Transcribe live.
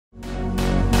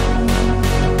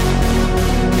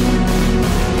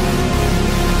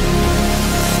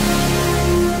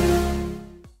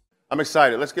I'm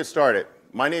excited. Let's get started.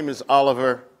 My name is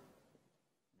Oliver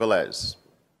Velez,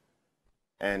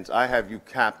 and I have you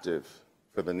captive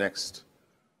for the next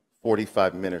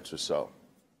 45 minutes or so.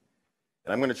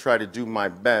 And I'm going to try to do my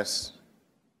best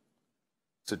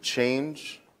to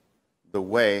change the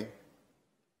way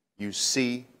you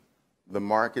see the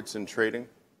markets and trading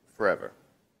forever.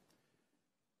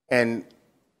 And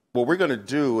what we're going to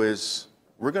do is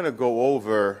we're going to go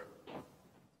over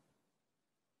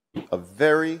a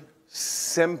very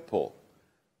simple,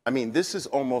 this is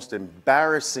almost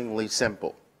embarrassingly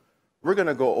simple. We're going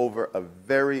to go over a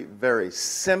very, very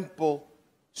simple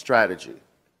strategy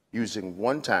using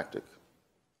one tactic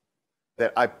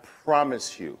that I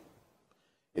promise you,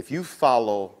 if you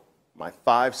follow my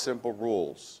 5 simple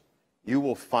rules, you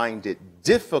will find it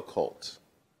difficult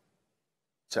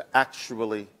to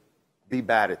actually be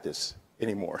bad at this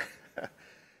anymore.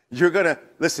 You're going to,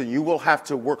 listen, you will have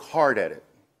to work hard at it.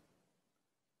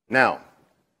 Now,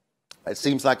 it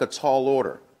seems like a tall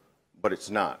order, but it's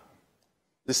not.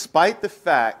 Despite the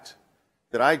fact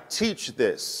that I teach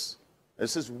this,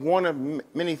 this is one of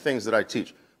many things that I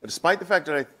teach, but despite the fact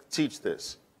that I teach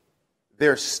this,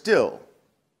 there's still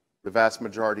the vast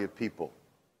majority of people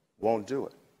won't do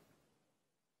it.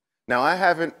 Now, I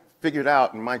haven't figured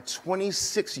out in my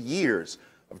 26 years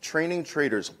of training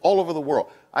traders all over the world,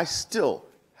 I still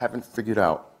haven't figured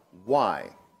out why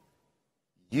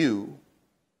you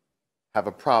have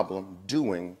a problem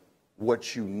doing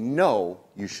what you know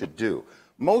you should do.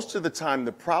 Most of the time,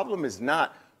 the problem is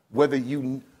not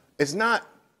it's not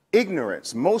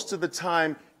ignorance. Most of the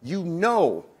time, you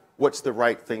know what's the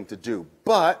right thing to do.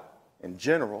 But in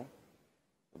general,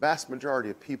 the vast majority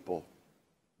of people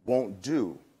won't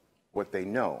do what they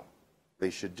know they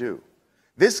should do.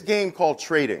 This game called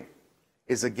trading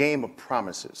is a game of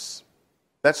promises.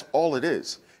 That's all it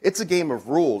is. It's a game of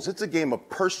rules. It's a game of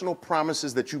personal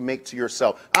promises that you make to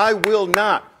yourself. I will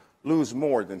not lose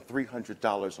more than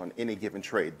 $300 on any given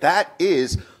trade. That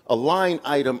is a line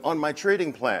item on my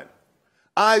trading plan.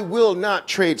 I will not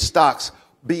trade stocks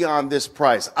beyond this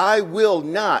price. I will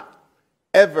not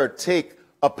ever take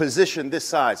a position this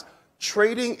size.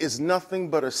 Trading is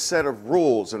nothing but a set of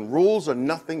rules, and rules are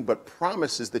nothing but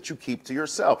promises that you keep to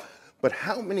yourself. But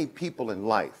how many people in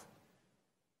life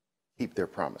keep their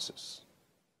promises?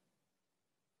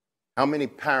 How many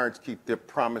parents keep their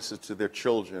promises to their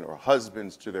children or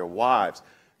husbands to their wives?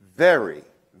 Very,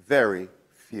 very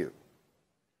few.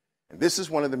 And this is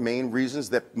one of the main reasons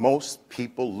that most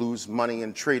people lose money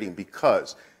in trading,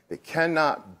 because they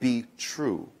cannot be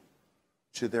true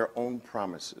to their own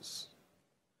promises.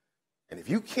 And if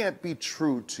you can't be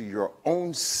true to your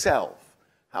own self,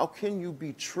 how can you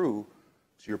be true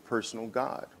to your personal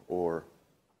God or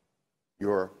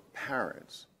your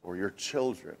parents or your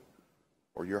children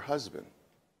or your husband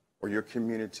or your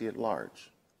community at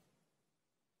large?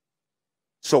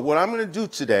 So what I'm going to do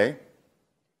today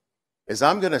is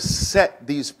I'm going to set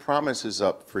these promises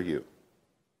up for you.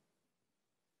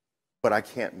 But I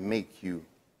can't make you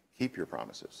keep your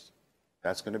promises.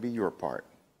 That's going to be your part.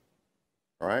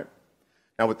 All right?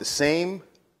 Now, with the same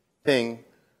thing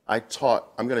I taught,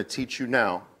 I'm going to teach you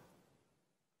now.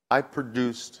 I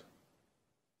produced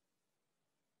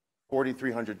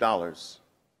 $4,300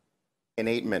 in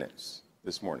 8 minutes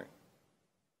this morning.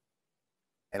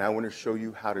 And I want to show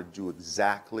you how to do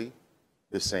exactly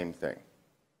the same thing.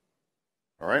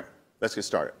 All right? Let's get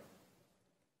started.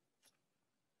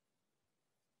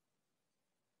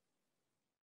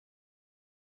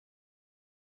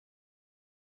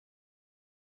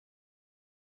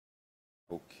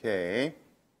 Okay.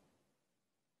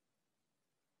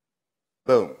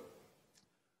 Boom.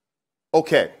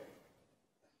 Okay.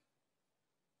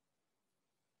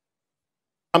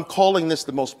 I'm calling this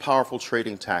the most powerful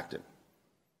trading tactic.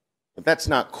 But that's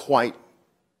not quite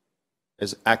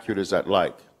as accurate as I'd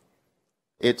like.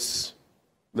 It's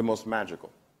the most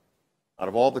magical out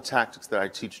of all the tactics that I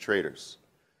teach traders.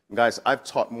 And guys, I've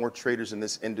taught more traders in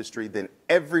this industry than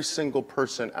every single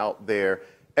person out there,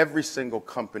 every single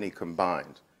company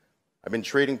combined. I've been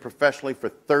trading professionally for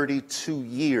 32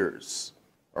 years,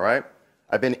 all right?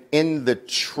 I've been in the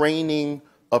training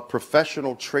of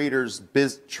professional traders,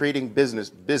 trading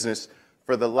business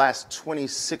for the last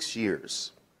 26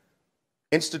 years.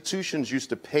 Institutions used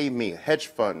to pay me, hedge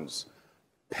funds,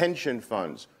 pension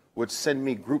funds would send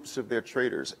me groups of their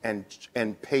traders and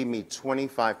pay me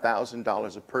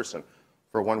 $25,000 a person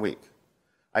for 1 week.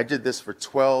 I did this for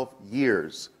 12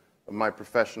 years of my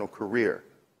professional career.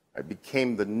 I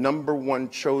became the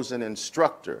 #1 chosen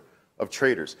instructor of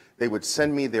traders. They would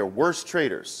send me their worst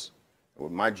traders. It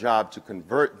was my job to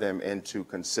convert them into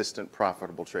consistent,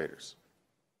 profitable traders.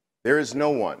 There is no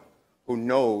one who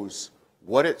knows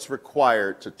what it's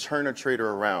required to turn a trader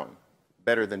around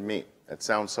better than me. That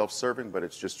sounds self-serving, but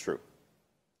it's just true.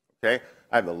 Okay?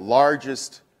 I have the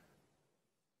largest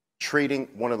trading,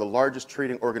 one of the largest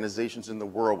trading organizations in the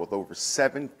world with over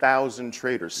 7,000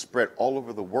 traders spread all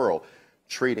over the world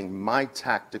trading my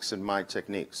tactics and my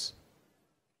techniques.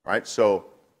 All right? So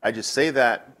I just say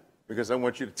that because I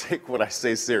want you to take what I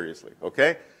say seriously,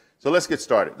 okay? So let's get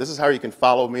started. This is how you can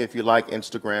follow me if you like,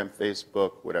 Instagram,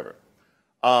 Facebook, whatever.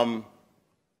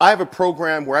 I have a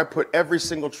program where I put every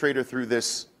single trader through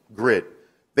this grid.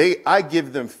 I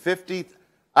give them 50,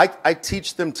 I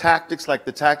teach them tactics like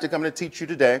the tactic I'm going to teach you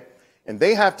today, and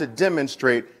they have to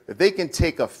demonstrate that they can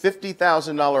take a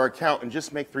 $50,000 account and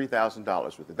just make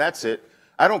 $3,000 with it. That's it.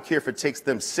 I don't care if it takes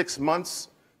them 6 months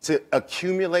to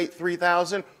accumulate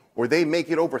 $3,000 or they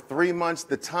make it over 3 months.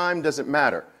 The time doesn't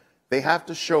matter. They have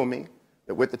to show me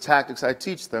that with the tactics I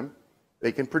teach them,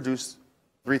 they can produce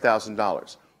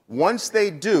 $3,000. Once they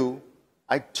do,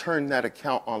 I turn that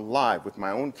account on live with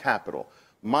my own capital.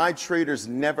 My traders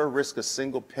never risk a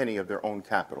single penny of their own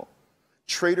capital.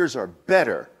 Traders are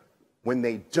better when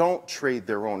they don't trade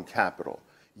their own capital.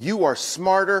 You are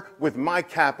smarter with my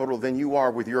capital than you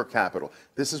are with your capital.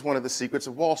 This is one of the secrets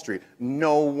of Wall Street.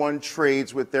 No one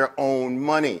trades with their own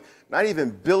money. Not even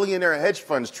billionaire hedge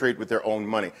funds trade with their own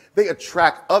money. They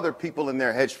attract other people in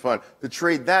their hedge fund to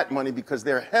trade that money because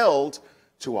they're held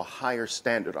to a higher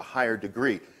standard, a higher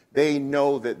degree. They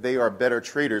know that they are better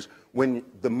traders when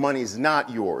the money's not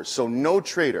yours. So no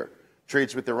trader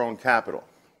trades with their own capital.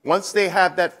 Once they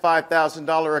have that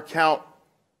 $5,000 account,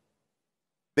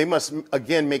 they must,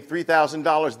 again, make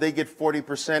 $3,000. They get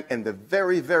 40%. And the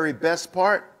very, very best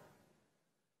part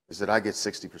is that I get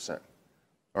 60%.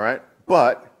 All right?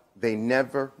 But they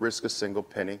never risk a single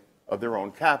penny of their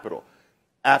own capital.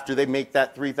 After they make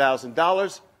that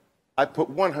 $3,000, I put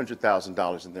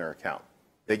 $100,000 in their account.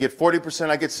 They get 40%,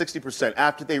 I get 60%.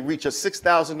 After they reach a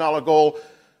 $6,000 goal,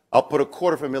 I'll put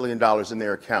 $250,000 in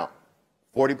their account.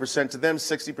 40% to them,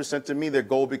 60% to me, their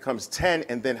goal becomes 10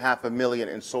 and then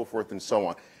 $500,000 and so forth and so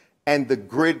on. And the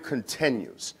grid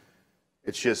continues.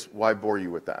 It's just, why bore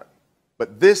you with that?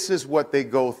 But this is what they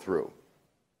go through.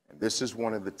 And this is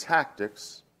one of the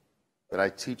tactics that I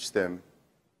teach them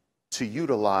to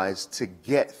utilize to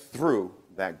get through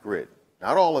that grid.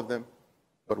 Not all of them,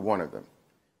 but one of them.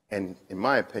 And in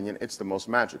my opinion, it's the most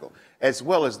magical, as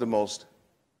well as the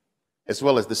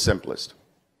simplest.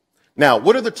 Now,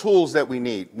 what are the tools that we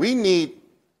need? We need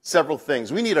several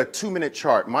things. We need a 2-minute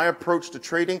chart. My approach to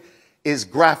trading is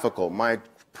graphical. My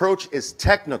approach is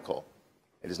technical.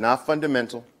 It is not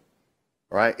fundamental.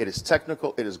 All right? It is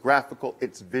technical. It is graphical.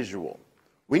 It's visual.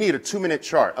 We need a 2-minute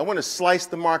chart. I want to slice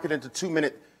the market into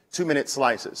two-minute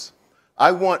slices.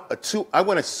 I want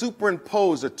to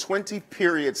superimpose a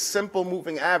 20-period simple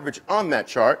moving average on that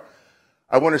chart.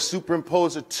 I want to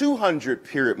superimpose a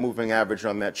 200-period moving average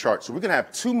on that chart. So we're going to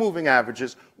have two moving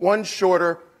averages, one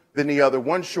shorter than the other,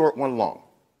 one short, one long.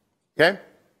 Okay?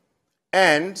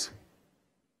 And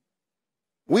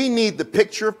we need the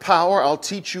picture of power. I'll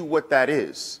teach you what that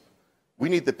is. We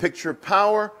need the picture of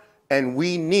power, and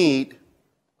we need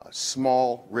a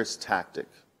small risk tactic.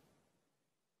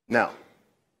 Now,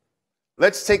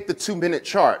 let's take the 2-minute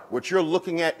chart. What you're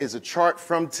looking at is a chart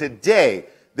from today.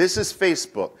 This is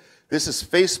Facebook. This is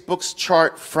Facebook's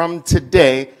chart from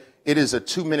today. It is a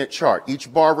 2-minute chart.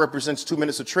 Each bar represents 2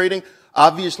 minutes of trading.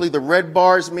 Obviously, the red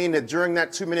bars mean that during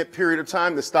that 2-minute period of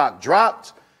time, the stock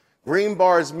dropped. Green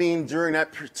bars mean during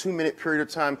that 2-minute period of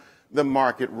time, the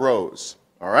market rose.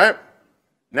 All right?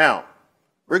 Now,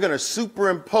 we're going to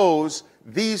superimpose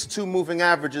these two moving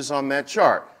averages on that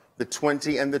chart, the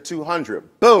 20 and the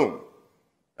 200. Boom.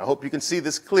 I hope you can see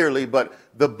this clearly, but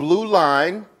the blue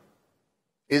line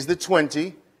is the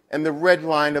 20, and the red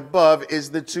line above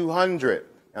is the 200.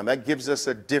 Now, that gives us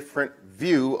a different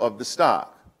view of the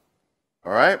stock.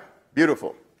 All right?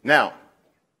 Beautiful. Now,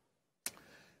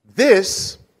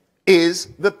 this is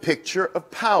the picture of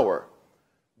power,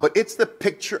 but it's the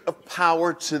picture of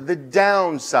power to the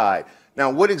downside. Now,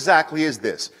 what exactly is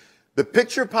this? The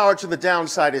picture of power to the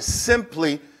downside is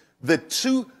simply the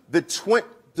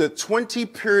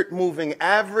 20-period moving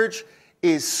average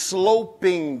is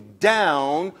sloping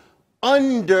down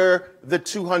under the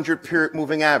 200-period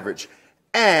moving average,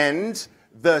 and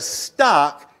the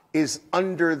stock is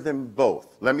under them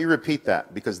both. Let me repeat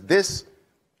that, because this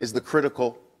is the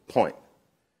critical point.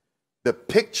 The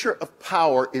picture of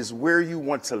power is where you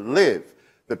want to live.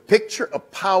 The picture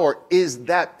of power is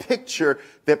that picture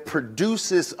that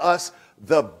produces us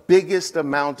the biggest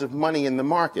amount of money in the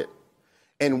market.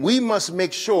 And we must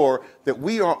make sure that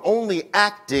we are only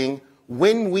acting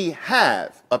when we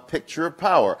have a picture of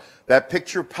power. That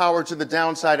picture of power to the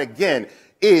downside, again,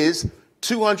 is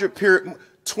 20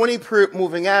 period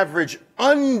moving average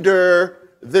under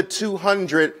the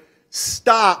 200,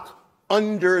 stock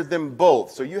under them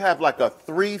both. So you have like a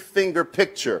three-finger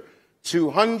picture,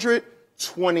 200,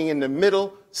 20 in the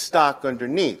middle, stock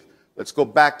underneath. Let's go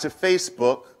back to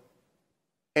Facebook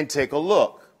and take a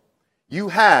look. You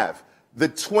have the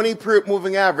 20 period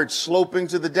moving average sloping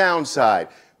to the downside.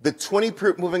 The 20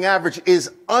 period moving average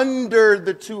is under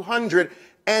the 200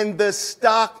 and the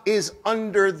stock is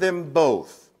under them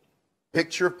both.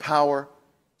 Picture of power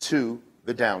to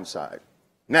the downside.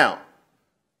 Now,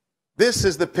 this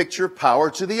is the picture of power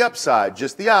to the upside,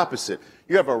 just the opposite.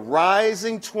 You have a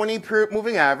rising 20 period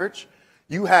moving average.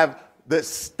 You have the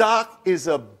stock is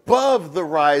above the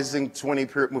rising 20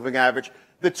 period moving average.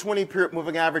 The 20 period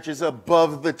moving average is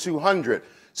above the 200.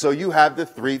 So you have the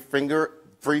three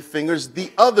fingers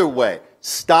the other way.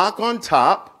 Stock on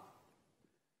top,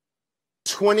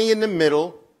 20 in the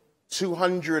middle,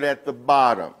 200 at the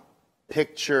bottom.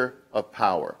 Picture of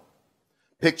power.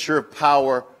 Picture of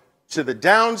power to the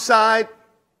downside,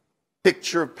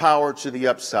 picture of power to the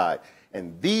upside.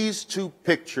 And these two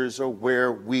pictures are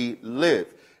where we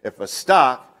live. If a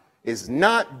stock is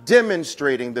not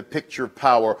demonstrating the picture of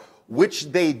power,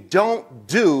 which they don't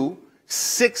do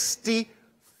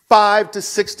 65 to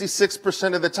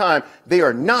 66% of the time, they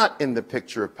are not in the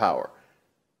picture of power.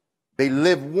 They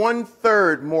live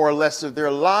 1/3 more or less of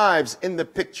their lives in the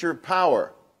picture of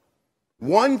power.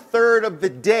 1/3 of the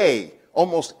day,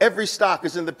 almost every stock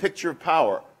is in the picture of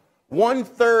power.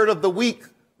 1/3 of the week,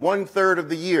 1/3 of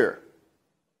the year.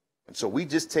 And so we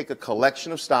just take a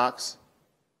collection of stocks,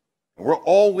 and we're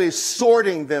always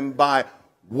sorting them by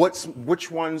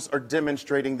which ones are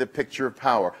demonstrating the picture of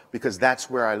power, because that's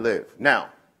where I live. Now,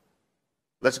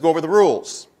 let's go over the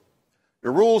rules.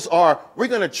 The rules are, we're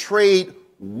going to trade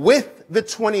with the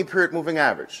 20 period moving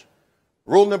average.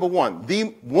 Rule number one,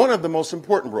 one of the most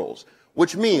important rules,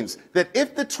 which means that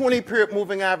if the 20 period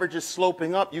moving average is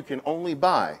sloping up, you can only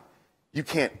buy. You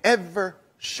can't ever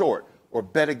short or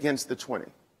bet against the 20.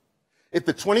 If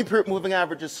the 20 period moving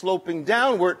average is sloping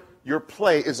downward, your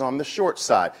play is on the short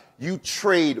side. You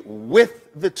trade with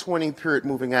the 20 period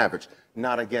moving average,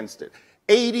 not against it.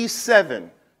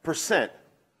 87%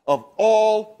 of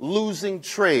all losing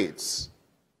trades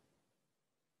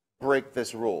break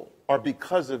this rule, or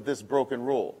because of this broken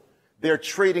rule. They're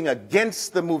trading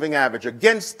against the moving average,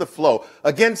 against the flow,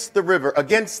 against the river,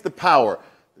 against the power.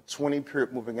 The 20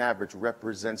 period moving average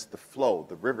represents the flow,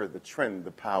 the river, the trend,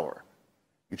 the power.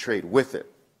 You trade with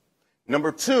it.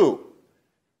 Number two,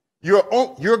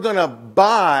 you're going to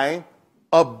buy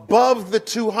above the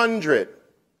 200.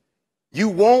 You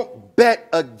won't bet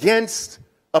against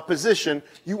a position.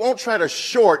 You won't try to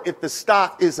short if the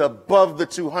stock is above the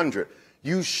 200.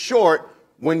 You short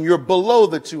when you're below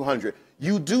the 200.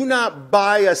 You do not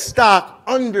buy a stock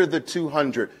under the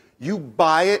 200. You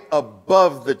buy it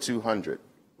above the 200.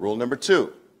 Rule number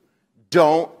two,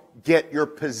 don't get your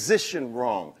position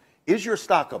wrong. Is your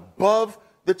stock above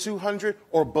the 200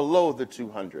 or below the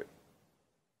 200?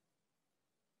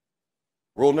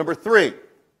 Rule number three,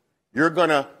 you're going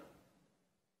to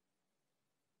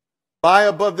buy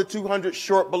above the 200,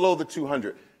 short below the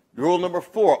 200. Rule number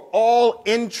four, all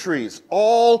entries,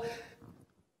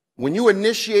 when you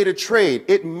initiate a trade,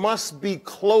 it must be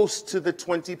close to the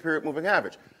 20 period moving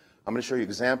average. I'm going to show you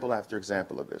example after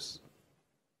example of this.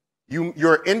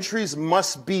 Your entries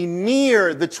must be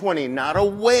near the 20, not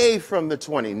away from the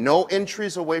 20. No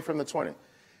entries away from the 20.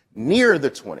 Near the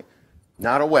 20,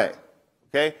 not away.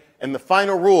 Okay? And the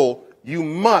final rule, you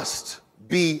must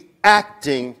be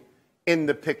acting in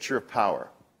the picture of power.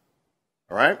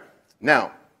 All right?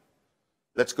 Now,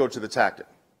 let's go to the tactic.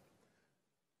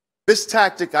 This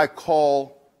tactic I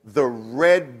call the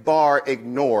red bar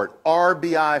ignored,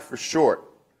 RBI for short.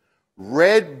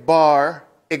 Red bar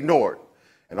ignored.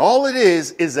 And all it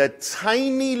is a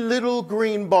tiny little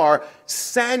green bar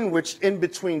sandwiched in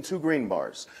between two green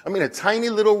bars. I mean, a tiny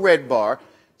little red bar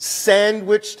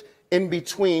sandwiched in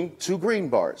between two green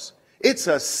bars. It's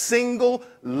a single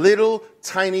little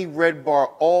tiny red bar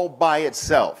all by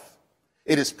itself.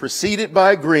 It is preceded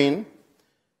by a green,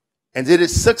 and it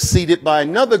is succeeded by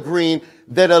another green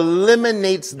that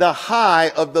eliminates the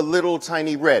high of the little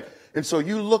tiny red. And so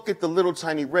you look at the little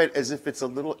tiny red as if it's a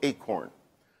little acorn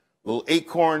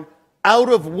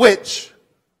out of which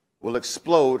will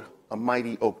explode a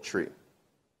mighty oak tree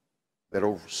that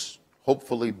will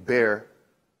hopefully bear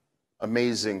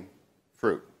amazing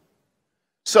fruit.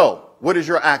 So, what is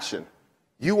your action?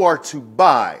 You are to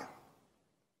buy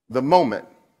the moment,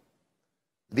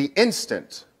 the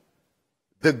instant,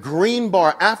 The green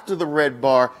bar after the red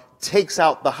bar takes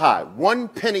out the high. 1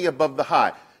 penny above the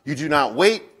high. You do not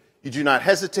wait. You do not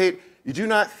hesitate. You do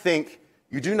not think.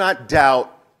 You do not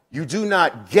doubt. You do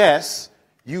not guess.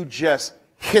 You just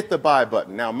hit the buy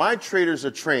button. Now, my traders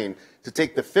are trained to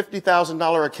take the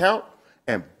 $50,000 account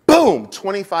and boom,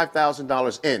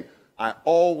 $25,000 in. I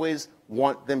always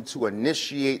want them to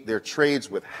initiate their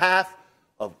trades with half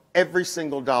of every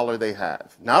single dollar they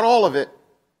have. Not all of it,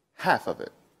 half of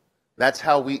it. That's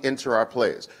how we enter our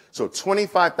plays. So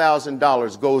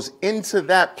 $25,000 goes into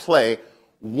that play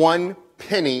 1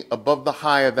 penny above the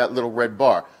high of that little red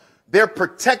bar. Their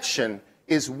protection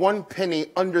is 1 penny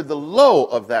under the low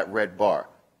of that red bar.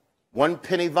 1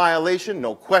 penny violation,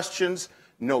 no questions,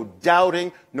 no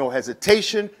doubting, no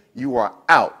hesitation. You are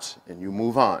out and you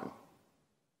move on.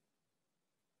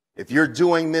 If you're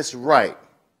doing this right,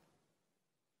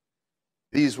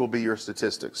 these will be your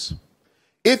statistics.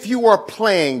 If you are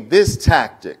playing this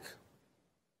tactic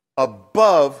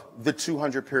above the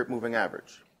 200-period moving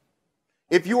average,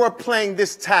 if you are playing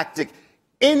this tactic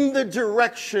in the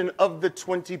direction of the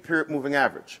 20-period moving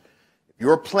average, if you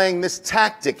are playing this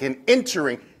tactic and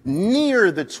entering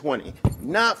near the 20,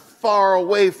 not far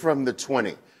away from the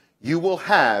 20, you will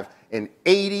have an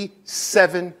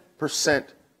 87%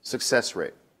 success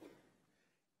rate.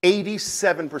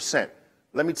 87%.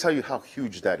 Let me tell you how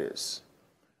huge that is.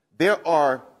 There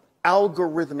are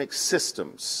algorithmic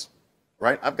systems,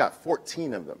 right? I've got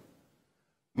 14 of them.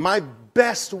 My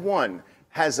best one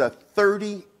has a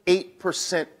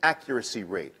 38% accuracy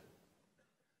rate.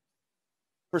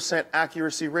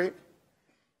 Accuracy rate,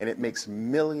 and it makes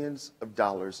millions of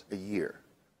dollars a year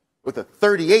with a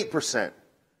 38%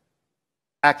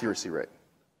 accuracy rate.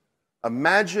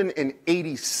 Imagine an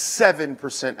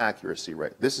 87% accuracy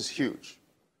rate. This is huge.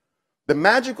 The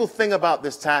magical thing about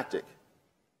this tactic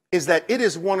is that it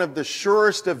is one of the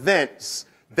surest events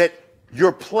that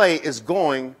your play is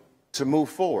going to move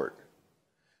forward.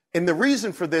 And the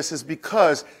reason for this is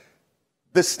because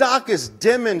the stock is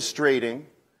demonstrating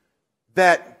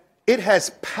that it has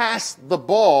passed the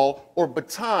ball or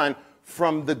baton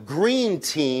from the green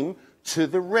team to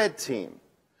the red team.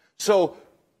 So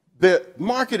the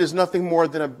market is nothing more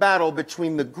than a battle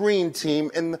between the green team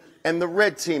and the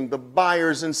red team, the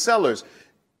buyers and sellers.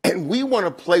 And we want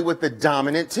to play with the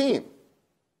dominant team.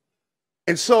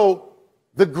 And so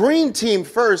the green team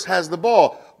first has the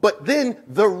ball, but then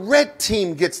the red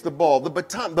team gets the ball. The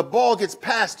baton, the ball gets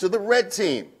passed to the red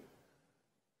team.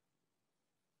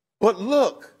 But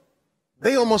look,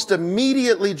 they almost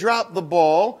immediately dropped the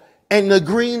ball and the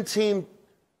green team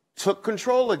took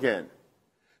control again.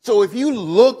 So if you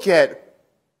look at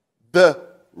the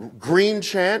green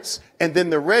chance and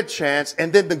then the red chance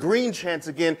and then the green chance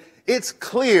again, it's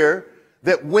clear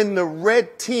that when the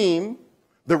red team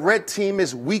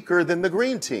is weaker than the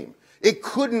green team. It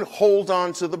couldn't hold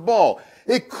on to the ball.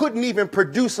 It couldn't even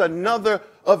produce another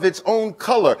of its own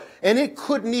color. And it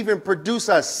couldn't even produce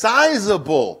a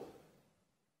sizable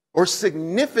or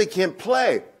significant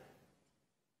play.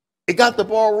 It got the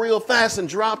ball real fast and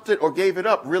dropped it or gave it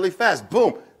up really fast.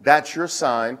 Boom. That's your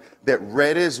sign that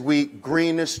red is weak,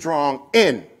 green is strong,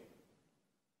 in.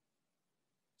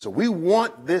 So we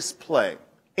want this play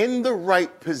in the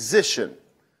right position.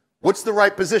 What's the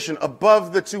right position?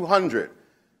 Above the 200.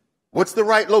 What's the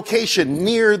right location?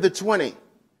 Near the 20.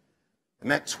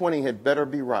 And that 20 had better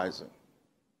be rising.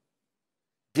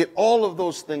 Get all of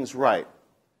those things right.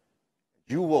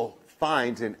 You will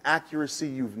find an accuracy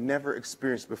you've never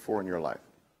experienced before in your life.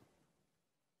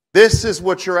 This is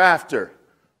what you're after.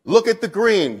 Look at the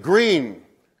green, green,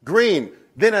 green.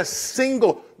 Then a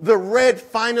single, the red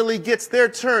finally gets their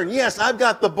turn. Yes, I've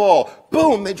got the ball.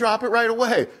 Boom, they drop it right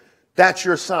away. That's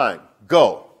your sign.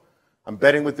 Go. I'm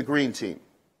betting with the green team.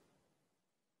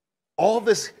 All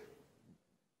this,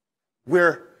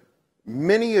 where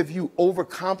many of you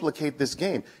overcomplicate this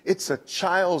game. It's a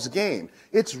child's game.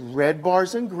 It's red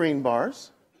bars and green bars.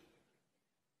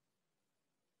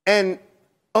 And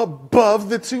above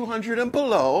the 200 and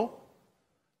below,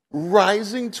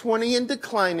 rising 20 and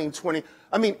declining 20.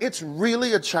 I mean, it's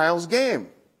really a child's game.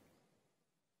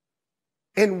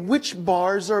 And which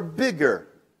bars are bigger?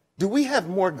 Do we have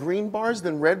more green bars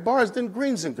than red bars? Then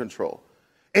green's in control.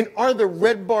 And are the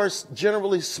red bars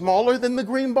generally smaller than the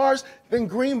green bars? Then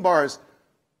green bars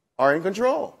are in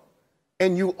control.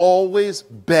 And you always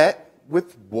bet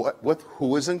with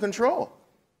who is in control.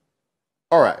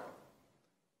 All right.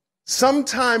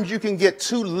 Sometimes you can get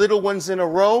two little ones in a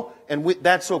row, and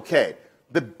that's okay.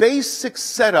 The basic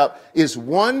setup is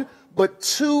one, but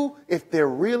two, if they're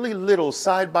really little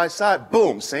side by side,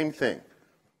 boom, same thing.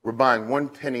 We're buying 1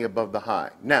 penny above the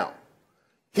high. Now,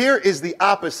 Here is the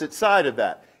opposite side of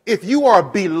that. If you are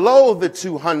below the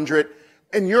 200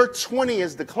 and your 20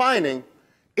 is declining,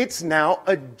 it's now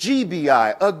a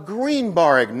GBI, a green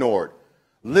bar ignored.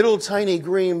 Little tiny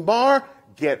green bar,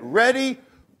 get ready,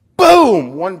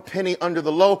 boom, 1 penny under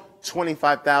the low,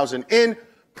 25,000 in,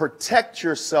 protect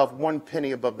yourself 1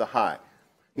 penny above the high.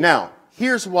 Now,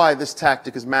 here's why this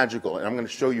tactic is magical, and I'm going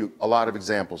to show you a lot of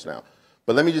examples now.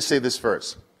 But let me just say this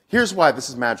first. Here's why this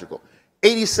is magical.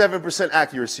 87%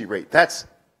 accuracy rate. That's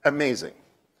amazing.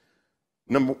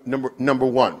 Number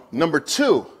one. Number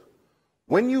two,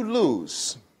 when you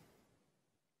lose,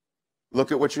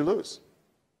 look at what you lose.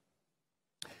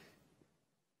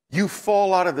 You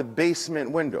fall out of the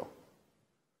basement window.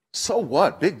 So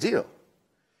what? Big deal.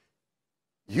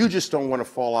 You just don't want to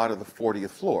fall out of the 40th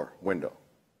floor window.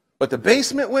 But the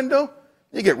basement window,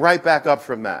 you get right back up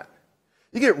from that.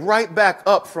 You get right back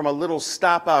up from a little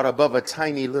stop out above a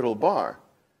tiny little bar.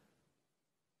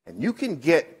 And you can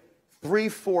get 3,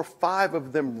 4, 5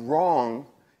 of them wrong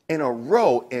in a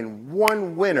row, and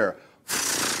one winner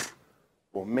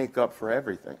will make up for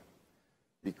everything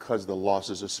because the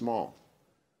losses are small.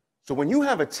 So when you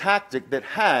have a tactic that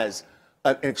has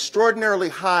an extraordinarily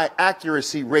high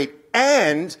accuracy rate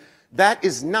and that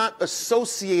is not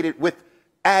associated with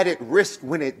added risk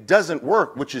when it doesn't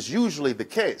work, which is usually the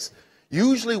case.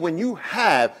 Usually when you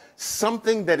have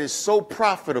something that is so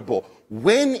profitable,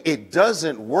 when it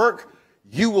doesn't work,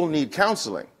 you will need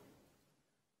counseling.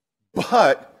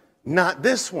 But not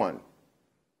this one.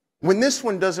 When this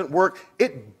one doesn't work,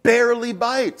 it barely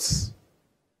bites.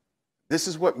 This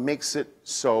is what makes it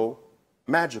so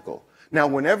magical. Now,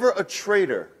 whenever a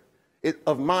trader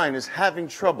of mine is having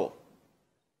trouble,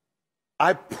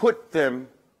 I put them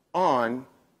on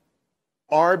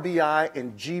RBI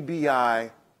and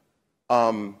GBI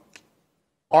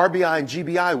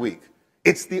week.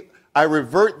 I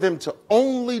revert them to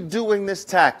only doing this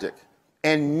tactic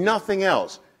and nothing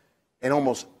else. And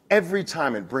almost every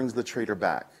time it brings the trader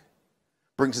back.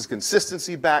 Brings his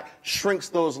consistency back, shrinks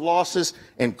those losses,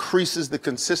 increases the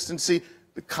consistency,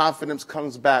 the confidence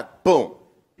comes back, boom,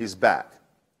 he's back.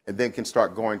 And then can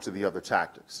start going to the other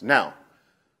tactics. Now,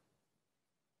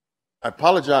 I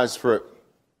apologize for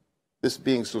this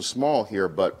being so small here,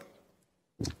 but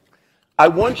I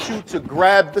want you to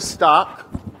grab the stock,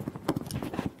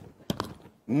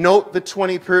 note the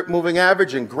 20-period moving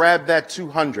average, and grab that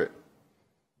 200,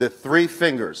 the 3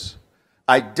 fingers.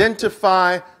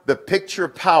 Identify the picture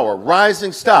power.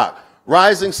 Rising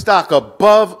stock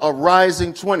above a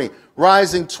rising 20,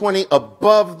 rising 20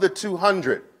 above the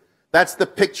 200. That's the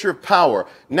picture power.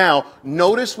 Now,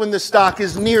 notice when the stock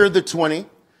is near the 20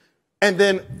 and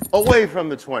then away from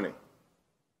the 20.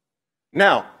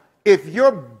 Now, if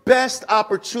your best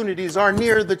opportunities are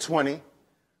near the 20,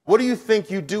 what do you think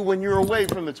you do when you're away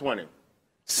from the 20?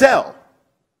 Sell.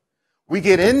 We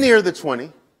get in near the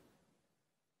 20,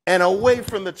 and away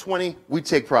from the 20, we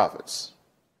take profits.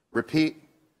 Repeat,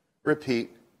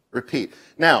 repeat, repeat.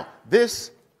 Now,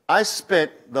 I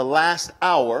spent the last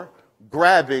hour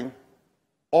grabbing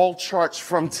all charts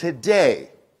from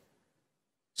today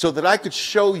so that I could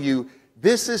show you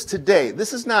this is today.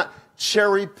 This is not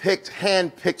cherry-picked,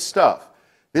 hand-picked stuff.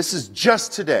 This is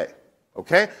just today,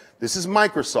 okay? This is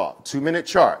Microsoft, 2-minute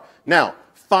chart. Now,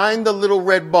 find the little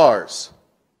red bars.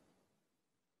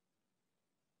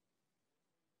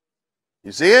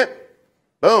 You see it?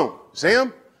 Boom. See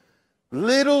them?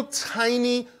 Little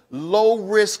tiny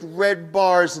low-risk red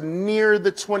bars near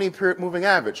the 20-period moving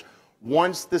average.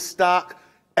 Once the stock,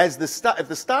 if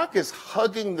the stock is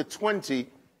hugging the 20,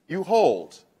 you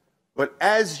hold. But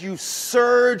as you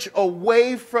surge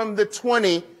away from the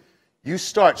 20, you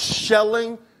start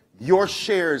shelling your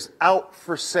shares out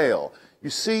for sale. You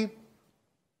see,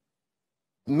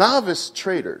 novice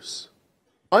traders,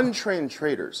 untrained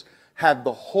traders, have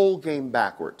the whole game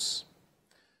backwards.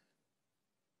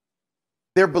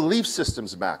 Their belief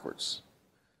system's backwards.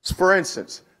 So for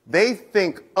instance, they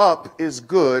think up is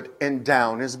good and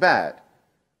down is bad,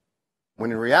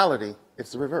 when in reality,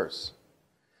 it's the reverse.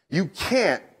 You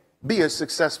can't be a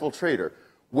successful trader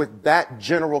with that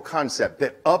general concept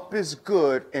that up is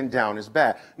good and down is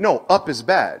bad. No, up is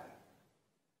bad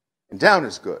and down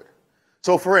is good.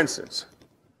 So for instance,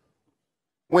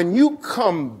 when you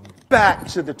come back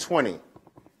to the 20,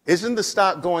 isn't the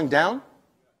stock going down?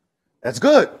 That's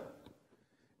good.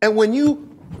 And when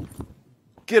you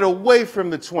get away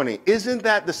from the 20, isn't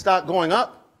that the stock going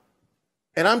up?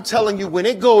 And I'm telling you, when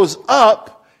it goes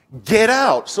up, get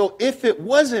out. So if it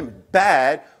wasn't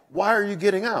bad, why are you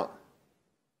getting out?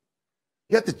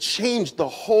 You have to change the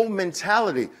whole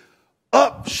mentality.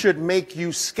 Up should make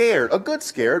you scared. A good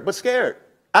scared, but scared.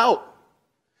 Out.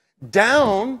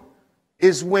 Down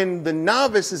is when the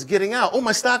novice is getting out. Oh,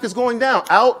 my stock is going down.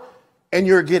 Out, and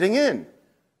you're getting in.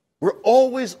 We're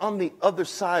always on the other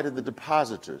side of the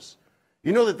depositors.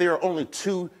 You know that there are only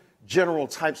two general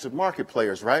types of market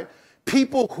players, right?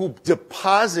 People who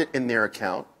deposit in their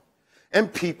account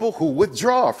and people who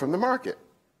withdraw from the market.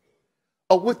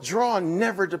 A withdrawal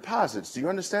never deposits. Do you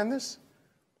understand this?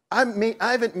 I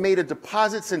haven't made a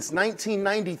deposit since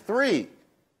 1993.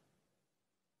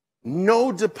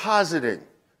 No depositing.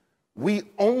 We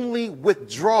only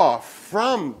withdraw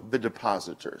from the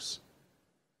depositors.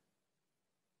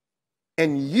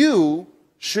 And you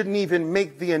shouldn't even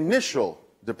make the initial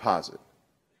deposit.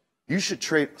 You should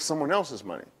trade someone else's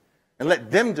money and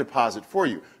let them deposit for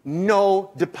you.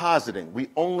 No depositing. We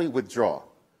only withdraw.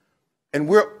 And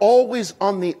we're always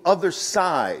on the other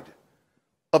side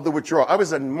of the withdrawal. I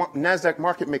was a NASDAQ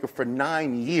market maker for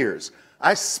 9 years.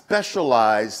 I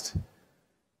specialized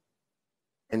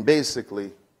in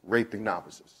basically raping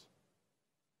novices.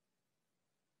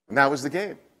 And that was the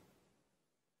game.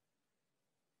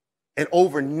 And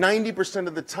over 90%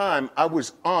 of the time, I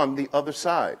was on the other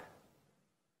side.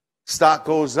 Stock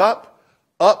goes up.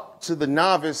 Up to the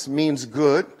novice means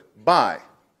good, buy.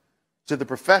 To the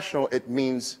professional, it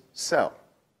means sell.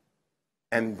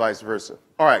 And vice versa.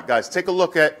 All right, guys, take a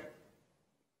look at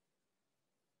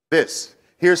this.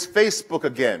 Here's Facebook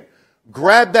again.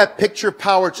 Grab that picture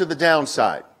power to the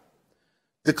downside.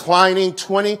 Declining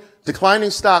 20, declining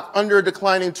stock under a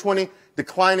declining 20,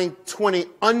 declining 20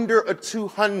 under a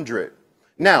 200.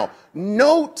 Now,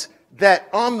 note that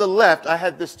on the left, I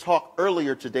had this talk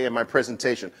earlier today in my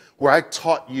presentation where I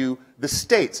taught you the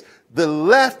states. The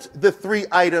left, the three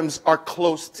items are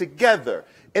close together.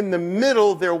 In the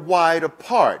middle, they're wide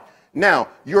apart. Now,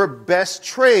 your best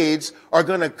trades are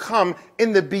going to come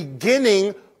in the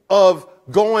beginning of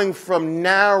going from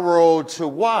narrow to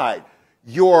wide.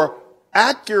 Your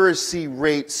accuracy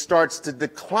rate starts to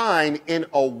decline in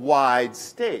a wide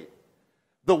state.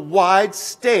 The wide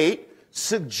state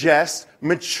suggests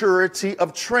maturity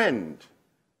of trend.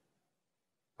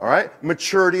 All right?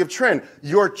 Maturity of trend.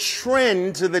 Your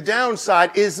trend to the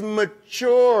downside is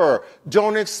mature.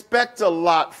 Don't expect a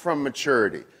lot from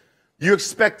maturity. You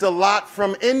expect a lot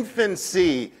from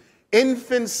infancy.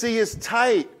 Infancy is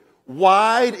tight.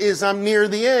 Wide is I'm near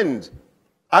the end.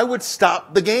 I would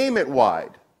stop the game at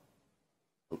wide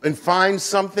and find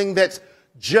something that's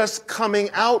just coming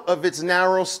out of its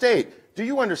narrow state. Do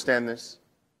you understand this?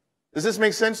 Does this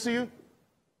make sense to you?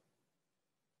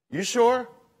 You sure?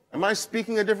 Am I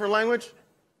speaking a different language?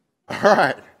 All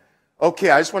right. Okay,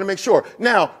 I just want to make sure.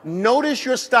 Now, notice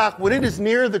your stock when it is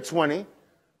near the 20,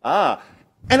 and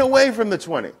away from the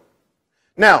 20.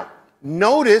 Now,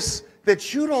 notice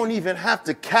that you don't even have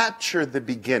to capture the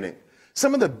beginning.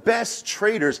 Some of the best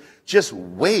traders just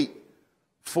wait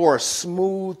for a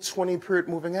smooth 20-period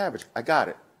moving average. I got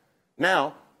it.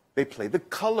 Now, they play the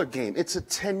color game. It's a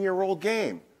 10-year-old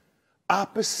game.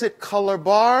 Opposite color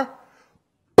bar,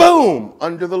 boom,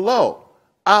 under the low.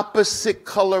 Opposite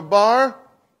color bar,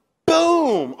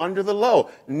 boom, under the low,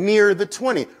 near the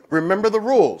 20. Remember the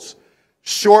rules.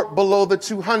 Short below the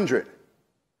 200.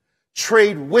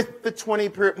 Trade with the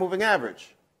 20-period moving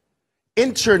average.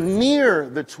 Enter near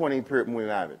the 20-period moving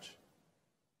average.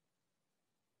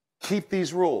 Keep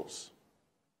these rules.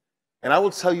 And I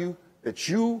will tell you that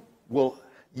you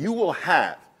will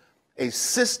have a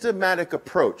systematic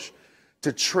approach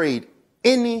to trade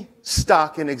any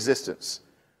stock in existence.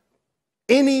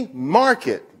 Any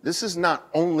market. This is not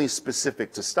only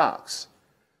specific to stocks.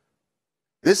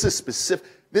 This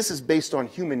is based on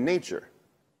human nature.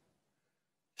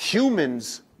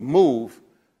 Humans move.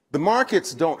 The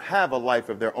markets don't have a life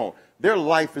of their own. Their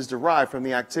life is derived from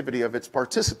the activity of its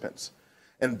participants.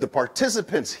 And the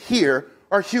participants here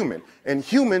are human. And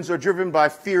humans are driven by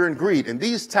fear and greed. And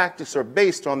these tactics are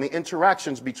based on the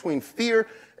interactions between fear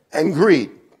and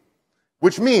greed,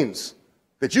 which means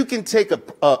that you can take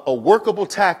a workable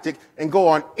tactic and go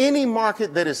on any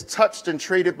market that is touched and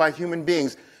traded by human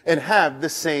beings and have the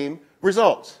same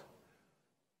results.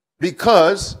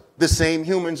 Because the same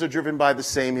humans are driven by the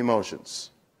same emotions.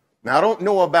 Now, I don't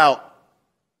know about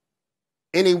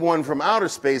anyone from outer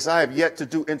space. I have yet to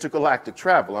do intergalactic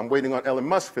travel. I'm waiting on Elon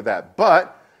Musk for that.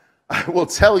 But I will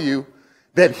tell you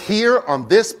that here on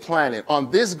this planet,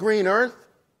 on this green earth,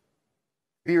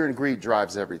 fear and greed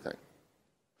drives everything.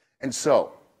 And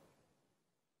so,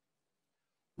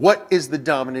 what is the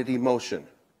dominant emotion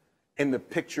in the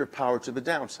picture of power to the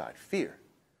downside? Fear.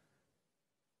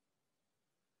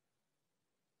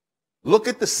 Look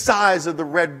at the size of the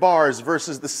red bars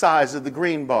versus the size of the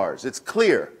green bars. It's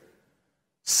clear.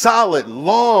 Solid,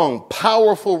 long,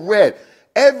 powerful red.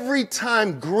 Every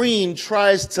time green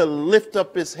tries to lift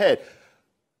up his head,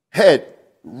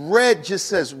 red just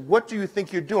says, what do you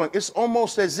think you're doing? It's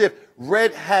almost as if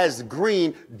red has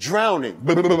green drowning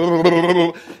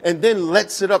and then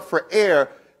lets it up for air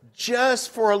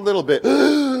just for a little bit.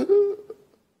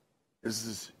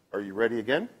 Are you ready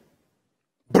again?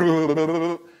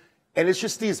 And it's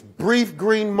just these brief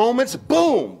green moments,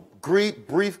 boom.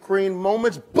 Brief green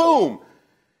moments, boom.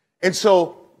 And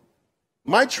so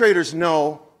my traders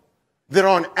know that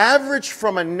on average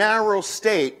from a narrow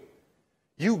state,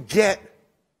 you get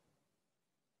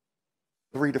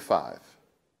 3 to 5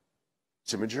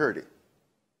 to majority.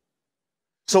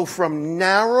 So from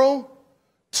narrow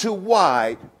to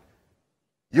wide,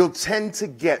 you'll tend to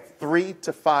get 3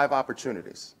 to 5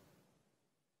 opportunities.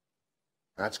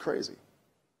 That's crazy.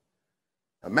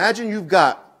 Imagine you've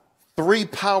got 3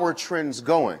 power trends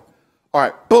going. All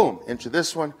right, boom, into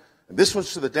this one. And this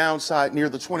one's to the downside near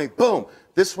the 20. Boom.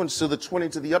 This one's to the 20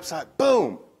 to the upside.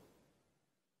 Boom.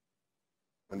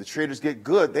 When the traders get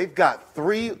good, they've got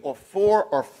 3 or 4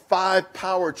 or 5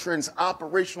 power trends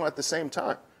operational at the same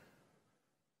time.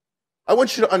 I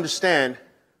want you to understand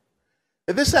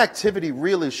that this activity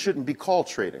really shouldn't be called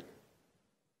trading.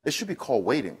 It should be called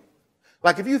waiting.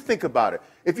 Like if you think about it,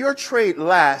 if your trade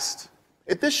lasts,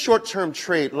 if this short-term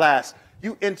trade lasts,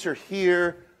 you enter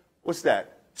here, what's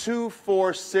that? 2,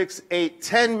 4, 6, 8,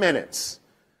 10 minutes.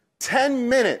 10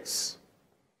 minutes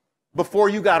before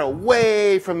you got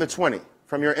away from the 20,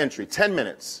 from your entry. 10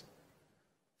 minutes.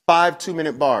 5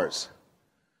 2-minute bars.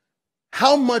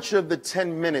 How much of the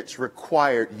 10 minutes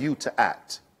required you to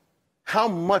act? How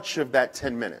much of that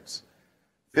 10 minutes?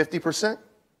 50%?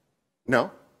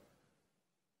 No.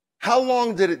 How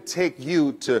long did it take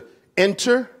you to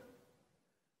enter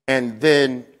and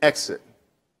then exit?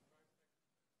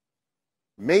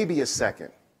 Maybe a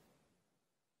second.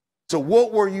 So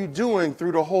what were you doing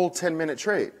through the whole 10-minute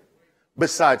trade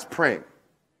besides praying?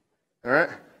 All right?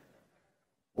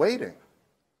 Waiting.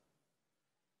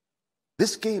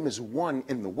 This game is won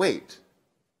in the wait.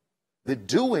 The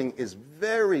doing is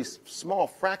very small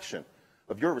fraction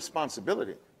of your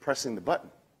responsibility, pressing the button.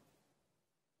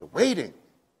 The waiting,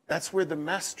 that's where the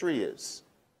mastery is.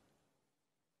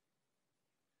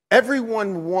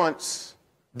 Everyone wants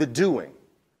the doing.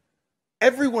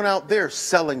 Everyone out there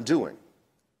selling doing.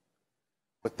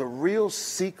 But the real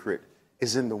secret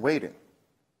is in the waiting.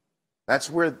 That's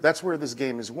where this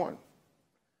game is won.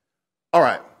 All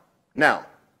right. Now,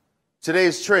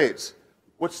 today's trades.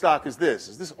 What stock is this?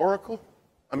 Is this Oracle?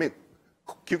 I mean,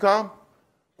 QCOM?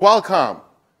 Qualcomm.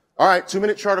 All right,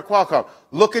 2-minute chart of Qualcomm.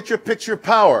 Look at your picture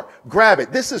power. Grab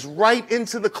it. This is right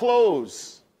into the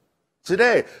close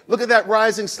today. Look at that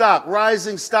rising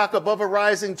stock above a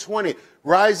rising 20,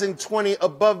 rising 20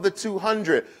 above the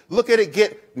 200. Look at it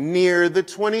get near the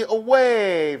 20,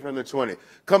 away from the 20.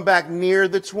 Come back near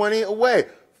the 20, away.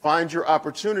 Find your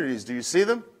opportunities. Do you see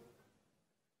them?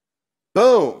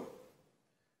 Boom.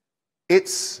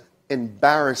 It's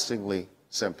embarrassingly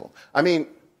simple. I mean,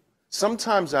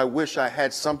 sometimes I wish I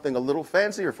had something a little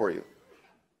fancier for you.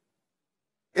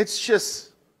 It's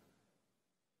just,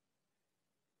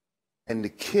 and the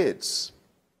kids,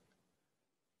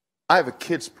 I have a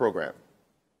kids program.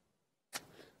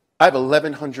 I have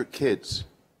 1,100 kids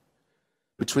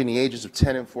between the ages of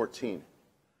 10 and 14,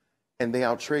 and they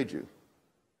outtrade you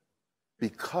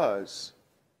because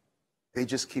they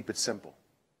just keep it simple.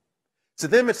 To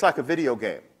them, it's like a video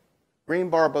game. Green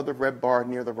bar above the red bar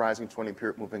near the rising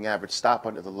 20-period moving average. Stop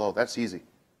under the low. That's easy.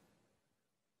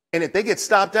 And if they get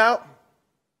stopped out,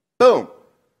 boom.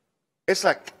 It's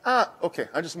like, okay,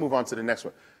 I'll just move on to the next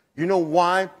one. You know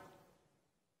why?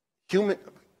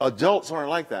 Adults aren't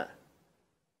like that.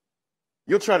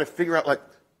 You'll try to figure out, like,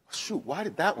 shoot, why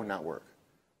did that one not work?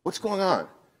 What's going on?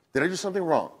 Did I do something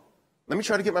wrong? Let me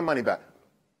try to get my money back.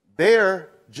 They're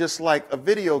just like a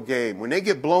video game. When they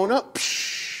get blown up,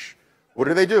 what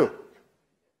do?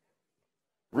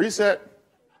 Reset.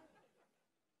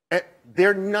 And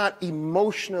they're not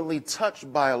emotionally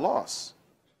touched by a loss.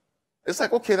 It's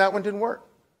like, okay, that one didn't work.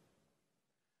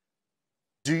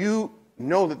 Do you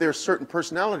know that there are certain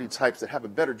personality types that have a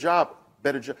better job?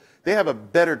 They have a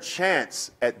better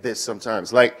chance at this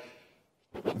sometimes. Like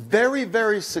very,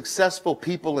 very successful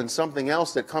people in something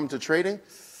else that come to trading,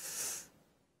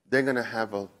 they're going to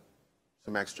have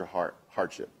some extra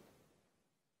hardship.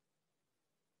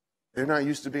 They're not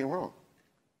used to being wrong.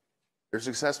 They're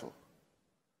successful.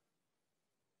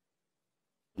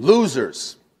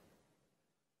 Losers,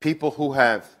 people who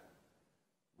have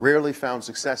rarely found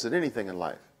success at anything in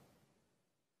life,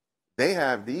 they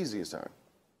have the easiest time.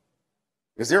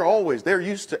 Because they're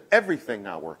used to everything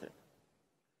not working.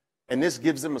 And this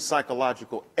gives them a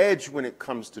psychological edge when it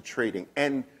comes to trading.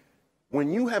 And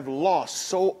when you have lost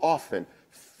so often,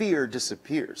 fear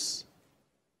disappears.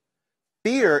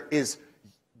 Fear is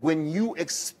when you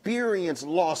experience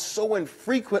loss so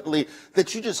infrequently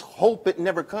that you just hope it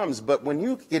never comes. But when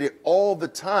you get it all the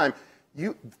time,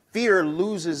 fear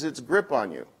loses its grip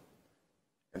on you.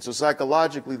 And so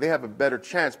psychologically, they have a better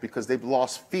chance because they've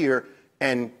lost fear,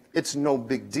 and it's no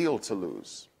big deal to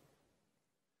lose.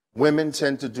 Women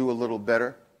tend to do a little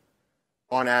better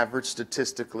on average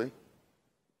statistically.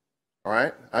 All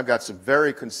right? I've got some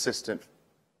very consistent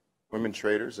women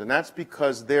traders, and that's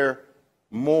because they're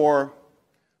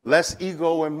less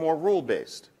ego and more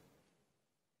rule-based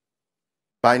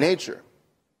by nature.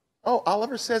 Oh,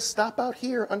 Oliver says stop out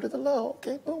here under the low.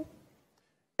 Okay, boom.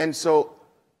 And so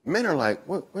men are like,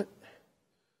 what?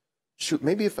 Shoot,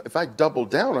 maybe if I double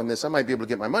down on this, I might be able to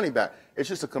get my money back. It's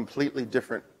just a completely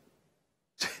different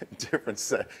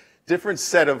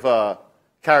set of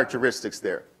characteristics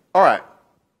there. All right.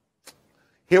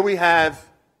 Here we have,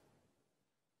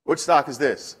 which stock is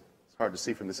this? It's hard to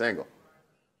see from this angle.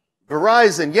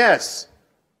 Verizon, yes.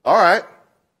 All right.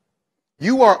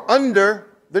 You are under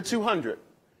the 200.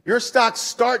 Your stock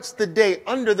starts the day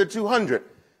under the 200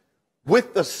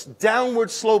 with the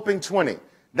downward sloping 20.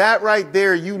 That right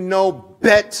there, you know,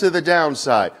 bet to the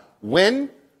downside. When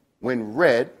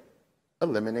red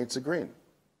eliminates a green.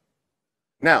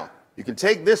 Now, you can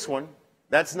take this one.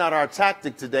 That's not our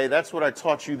tactic today. That's what I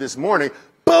taught you this morning.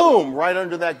 Boom, right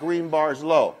under that green bar's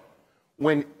low.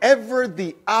 Whenever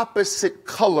the opposite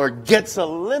color gets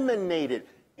eliminated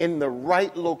in the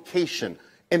right location,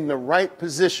 in the right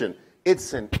position,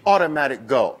 it's an automatic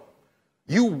go.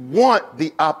 You want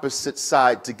the opposite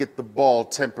side to get the ball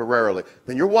temporarily.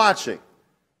 Then you're watching.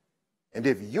 And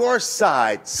if your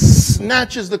side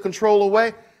snatches the control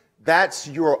away, that's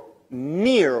your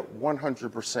near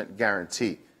 100%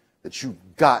 guarantee that you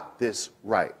got this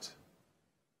right.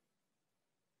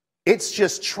 It's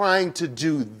just trying to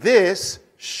do this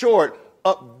short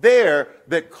up there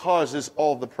that causes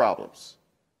all the problems.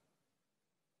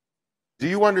 Do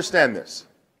you understand this?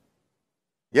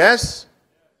 Yes?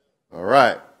 All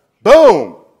right.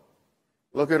 Boom!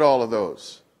 Look at all of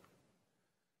those.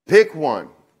 Pick 1,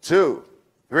 2,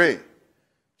 3.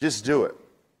 Just do it.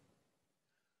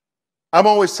 I'm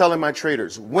always telling my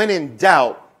traders, when in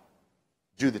doubt,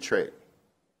 do the trade.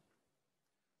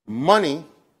 Money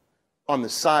on the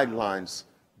sidelines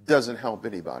doesn't help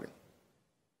anybody.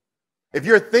 If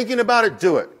you're thinking about it,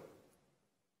 do it.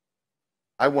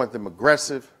 I want them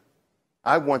aggressive.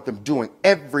 I want them doing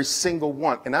every single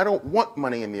one. And I don't want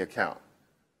money in the account.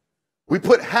 We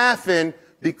put half in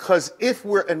because if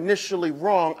we're initially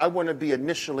wrong, I want to be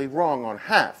initially wrong on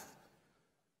half.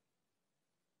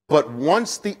 But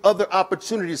once the other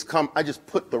opportunities come, I just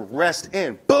put the rest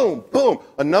in. Boom, boom.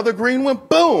 Another green one,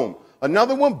 boom.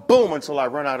 Another one, boom, until I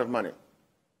run out of money.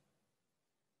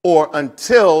 Or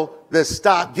until the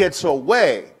stock gets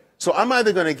away. So I'm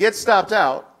either going to get stopped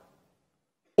out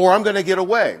or I'm going to get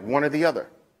away, one or the other.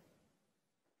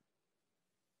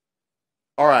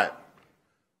 All right.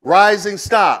 Rising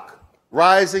stock,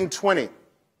 rising 20.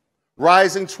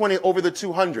 Rising 20 over the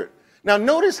 200. Now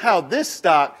notice how this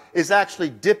stock is actually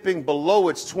dipping below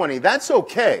its 20. That's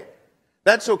okay.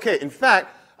 That's okay. In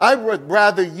fact, I would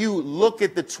rather you look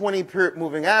at the 20-period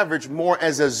moving average more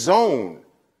as a zone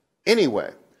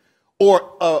anyway,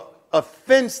 or a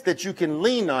fence that you can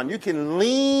lean on. You can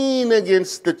lean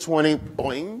against the 20,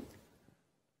 boing.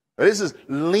 This is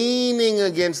leaning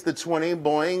against the 20,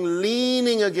 boing,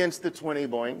 leaning against the 20,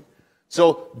 boing.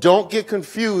 So don't get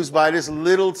confused by this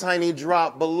little tiny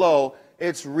drop below.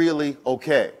 It's really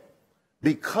okay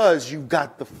because you've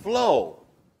got the flow.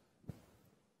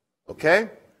 Okay?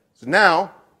 So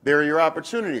now, there are your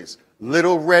opportunities.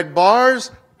 Little red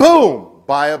bars, boom,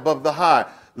 buy above the high.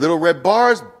 Little red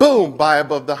bars, boom, buy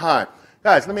above the high.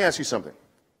 Guys, let me ask you something.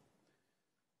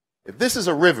 If this is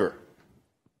a river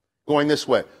going this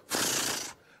way,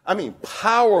 I mean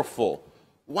powerful,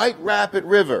 white rapid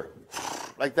river,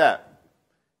 like that,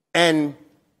 and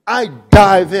I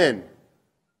dive in,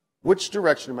 which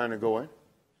direction am I going to go in?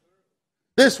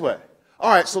 This way.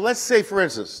 All right, so let's say, for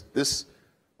instance, this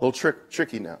a little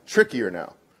trickier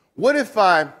now. What if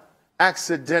I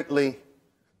accidentally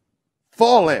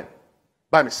fall in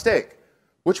by mistake?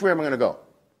 Which way am I going to go?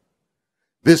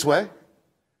 This way?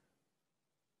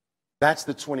 That's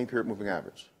the 20-period moving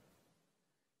average.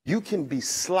 You can be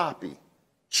sloppy,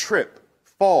 trip,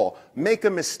 fall, make a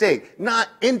mistake, not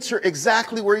enter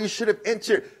exactly where you should have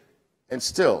entered, and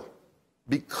still,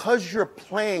 because you're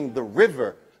playing the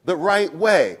river the right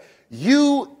way,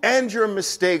 you and your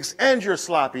mistakes and your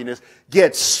sloppiness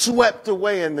get swept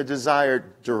away in the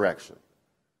desired direction.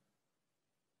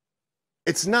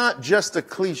 It's not just a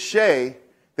cliche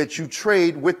that you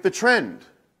trade with the trend.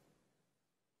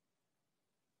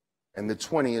 And the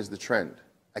 20 is the trend.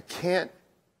 I can't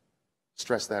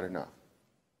stress that enough.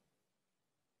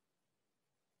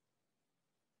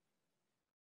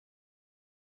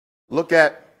 Look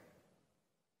at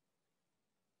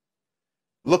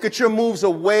your moves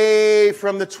away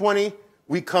from the 20.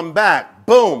 We come back.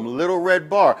 Boom, little red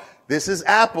bar. This is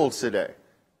Apple today.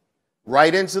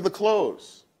 Right into the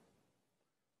close.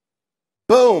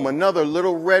 Boom, another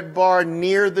little red bar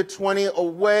near the 20,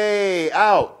 away,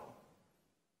 out.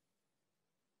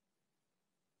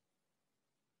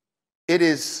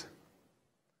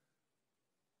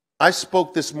 I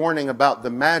spoke this morning about the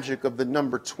magic of the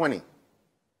number 20.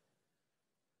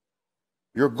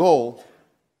 Your goal,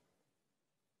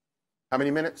 how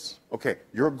many minutes? Okay,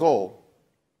 your goal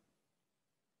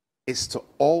is to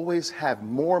always have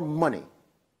more money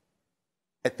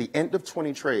at the end of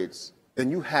 20 trades than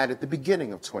you had at the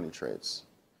beginning of 20 trades.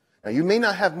 Now, you may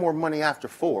not have more money after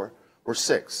 4 or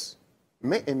 6,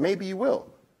 and maybe you will,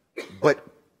 but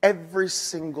every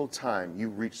single time you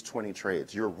reach 20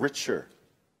 trades, you're richer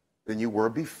than you were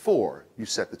before you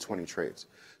set the 20 trades.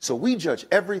 So we judge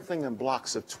everything in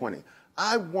blocks of 20.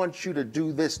 I want you to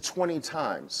do this 20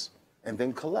 times and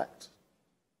then collect.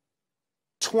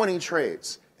 20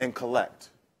 trades and collect.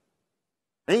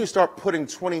 And you start putting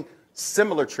 20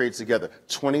 similar trades together.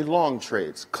 20 long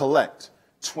trades, collect.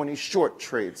 20 short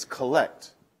trades,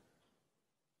 collect.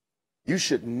 You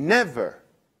should never,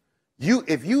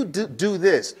 if you do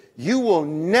this, you will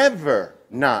never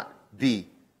not be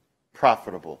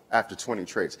profitable after 20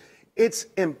 trades. It's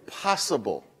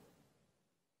impossible.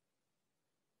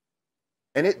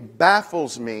 And it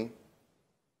baffles me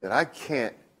that I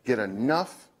can't get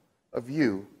enough of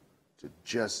you to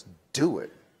just do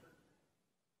it.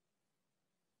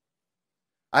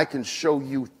 I can show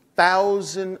you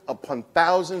thousands upon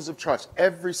thousands of charts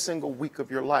every single week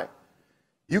of your life.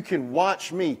 You can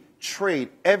watch me trade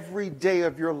every day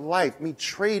of your life, me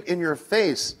trade in your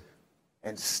face,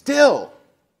 and still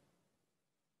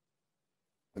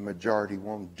the majority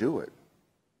won't do it.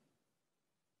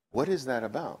 What is that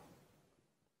about?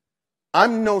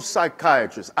 I'm no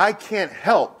psychiatrist. I can't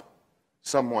help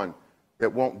someone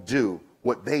that won't do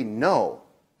what they know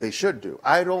they should do.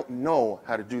 I don't know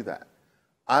how to do that.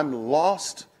 I'm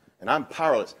lost and I'm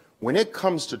powerless. When it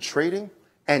comes to trading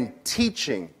and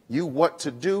teaching you what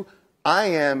to do, I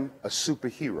am a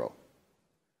superhero.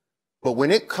 But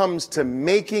when it comes to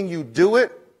making you do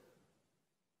it,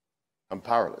 I'm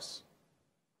powerless.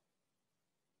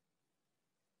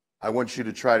 I want you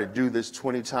to try to do this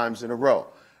 20 times in a row.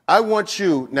 I want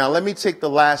you, now let me take the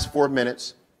last 4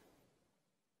 minutes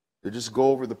to just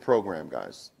go over the program,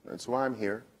 guys. That's why I'm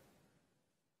here.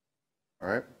 All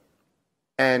right?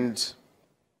 And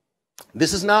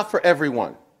this is not for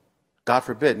everyone. God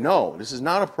forbid. No, this is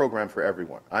not a program for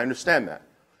everyone. I understand that.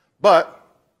 But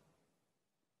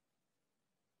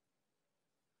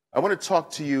I want to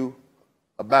talk to you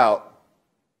about,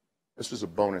 this was a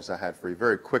bonus I had for you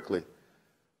very quickly.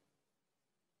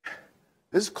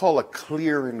 This is called a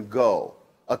clear and go.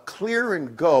 A clear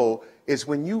and go is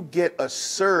when you get a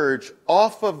surge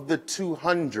off of the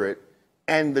 200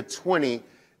 and the 20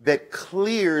 that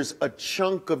clears a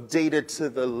chunk of data to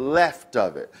the left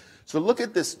of it. So look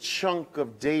at this chunk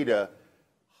of data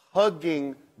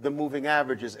hugging the moving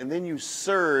averages, and then you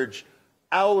surge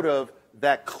out of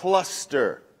that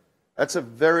cluster. That's a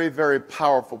very, very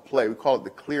powerful play. We call it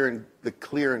the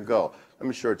clear and go. Let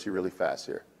me show it to you really fast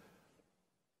here.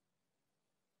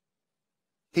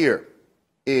 Here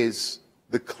is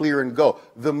the clear and go.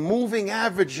 The moving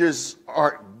averages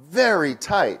are very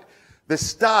tight. The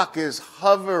stock is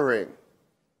hovering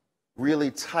really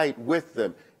tight with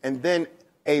them. And then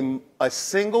a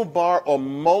single bar or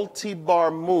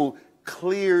multi-bar move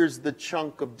clears the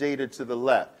chunk of data to the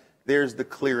left. There's the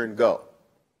clear and go.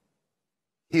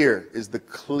 Here is the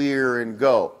clear and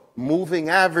go. Moving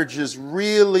averages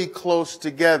really close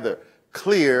together.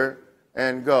 Clear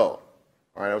and go.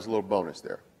 All right, that was a little bonus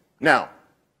there. Now,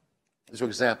 these are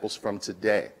examples from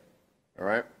today, all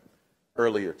right,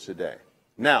 earlier today.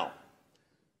 Now,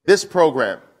 this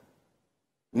program,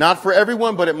 not for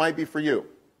everyone, but it might be for you.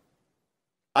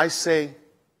 I say,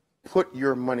 put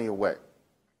your money away.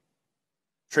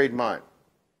 Trade mine.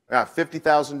 I got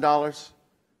 $50,000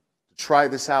 to try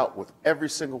this out with every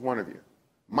single one of you.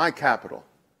 My capital,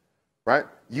 right?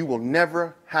 You will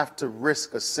never have to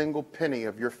risk a single penny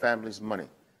of your family's money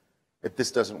if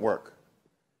this doesn't work.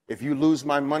 If you lose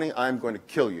my money, I'm going to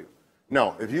kill you.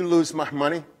 No, if you lose my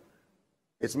money,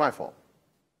 it's my fault.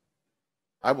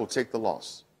 I will take the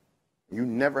loss. You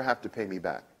never have to pay me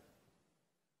back.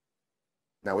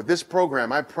 Now, with this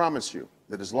program, I promise you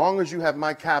that as long as you have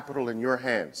my capital in your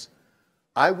hands,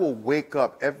 I will wake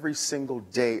up every single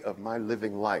day of my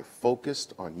living life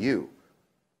focused on you,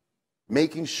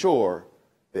 making sure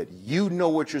that you know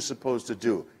what you're supposed to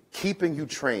do, keeping you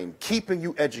trained, keeping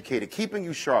you educated, keeping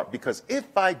you sharp, because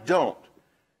if I don't,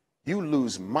 you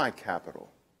lose my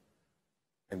capital,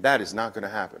 and that is not going to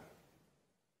happen.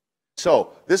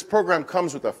 So this program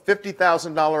comes with a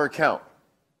 $50,000 account.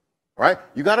 All right?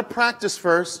 You got to practice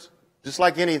first, just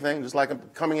like anything, just like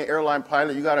becoming an airline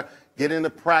pilot. You got to get into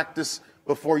practice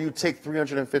before you take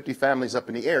 350 families up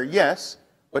in the air. Yes,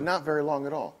 but not very long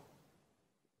at all.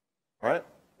 All right?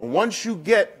 Once you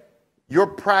get your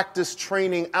practice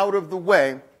training out of the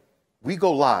way, we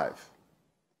go live,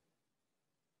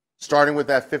 starting with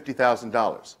that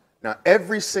 $50,000. Now,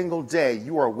 every single day,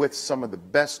 you are with some of the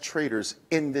best traders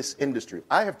in this industry.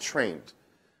 I have trained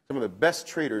some of the best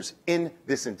traders in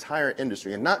this entire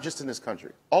industry, and not just in this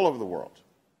country, all over the world.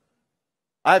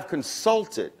 I've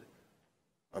consulted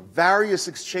various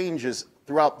exchanges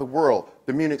throughout the world,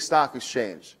 the Munich Stock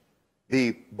Exchange,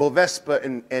 the Bovespa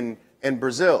in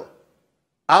Brazil,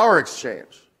 our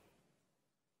exchange.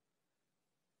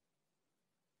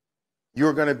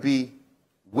 You're going to be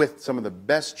with some of the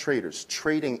best traders,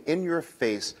 trading in your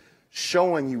face,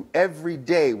 showing you every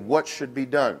day what should be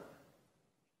done,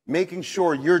 making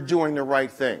sure you're doing the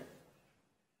right thing.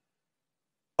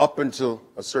 Up until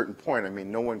a certain point, I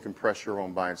mean, no one can press your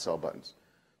own buy and sell buttons.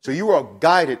 So you are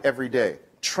guided every day,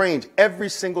 trained every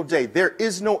single day. There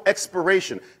is no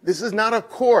expiration. This is not a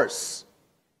course.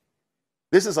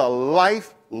 This is a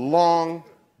lifelong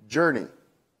journey,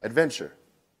 adventure.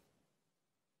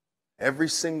 Every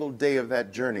single day of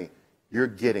that journey, you're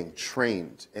getting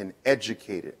trained and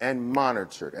educated and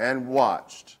monitored and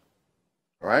watched.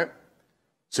 All right?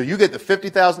 So you get the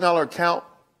 $50,000 account,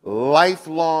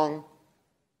 lifelong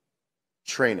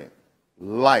training,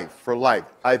 life for life.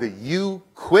 Either you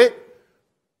quit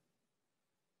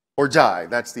or die.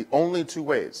 That's the only two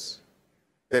ways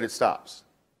that it stops.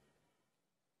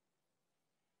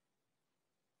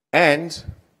 And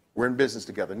we're in business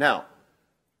together. Now,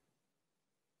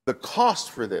 the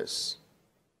cost for this,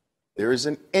 there is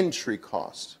an entry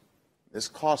cost. This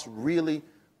cost really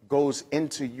goes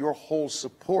into your whole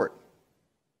support.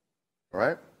 All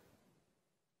right?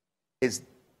 Is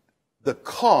the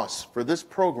cost for this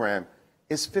program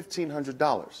is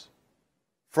 $1,500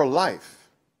 for life.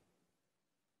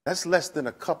 That's less than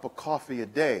a cup of coffee a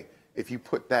day if you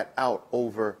put that out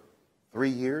over 3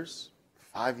 years,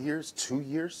 5 years, 2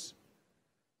 years.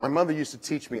 My mother used to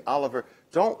teach me, Oliver,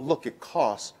 don't look at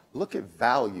cost, look at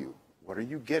value. What are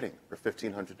you getting for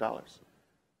 $1,500?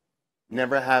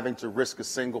 Never having to risk a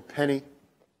single penny,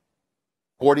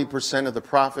 40% of the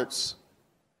profits,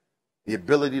 the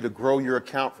ability to grow your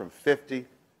account from 50,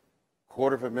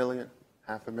 $250,000,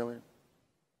 $500,000.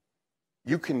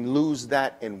 You can lose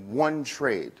that in one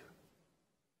trade.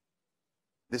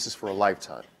 This is for a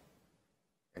lifetime.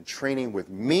 And training with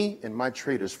me and my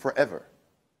traders forever.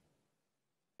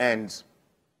 And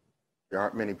there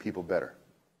aren't many people better.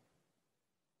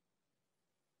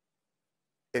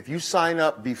 If you sign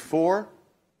up before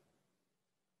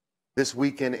this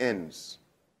weekend ends,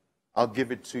 I'll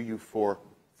give it to you for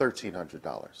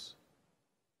 $1,300.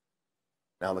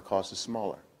 Now the cost is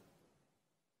smaller.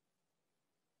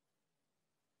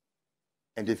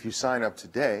 And if you sign up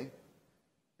today,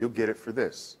 you'll get it for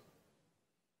this.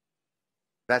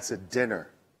 That's a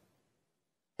dinner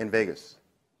in Vegas.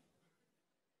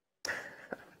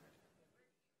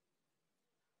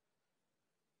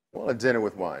 Well, a dinner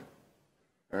with wine.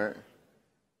 All right?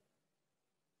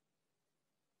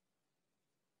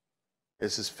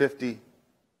 This is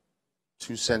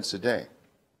 52 cents a day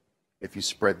if you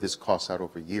spread this cost out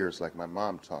over years like my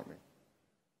mom taught me.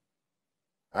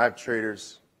 I have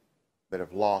traders that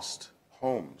have lost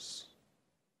homes,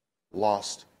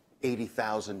 lost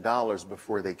 $80,000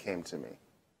 before they came to me.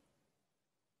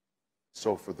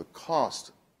 So for the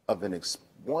cost of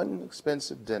one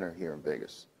expensive dinner here in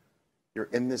Vegas, you're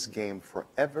in this game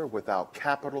forever without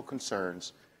capital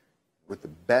concerns with the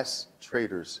best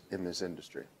traders in this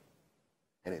industry.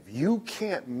 And if you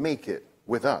can't make it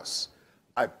with us,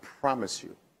 I promise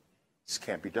you, this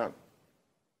can't be done.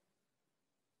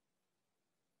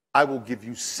 I will give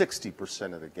you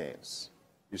 60% of the gains.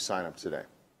 You sign up today.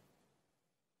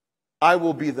 I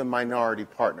will be the minority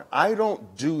partner. I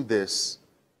don't do this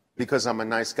because I'm a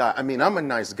nice guy. I mean, I'm a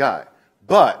nice guy,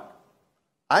 but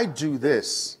I do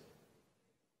this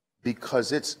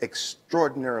because it's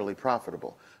extraordinarily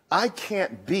profitable. I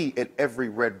can't be at every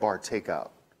red bar takeout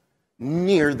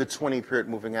near the 20-period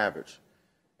moving average.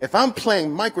 If I'm playing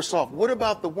Microsoft, what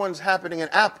about the ones happening in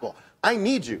Apple? I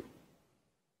need you.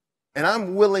 And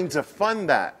I'm willing to fund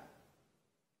that.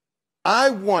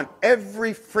 I want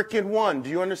every freaking one. Do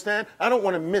you understand? I don't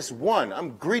want to miss one.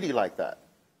 I'm greedy like that.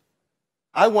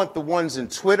 I want the ones in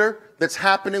Twitter that's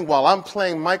happening while I'm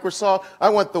playing Microsoft. I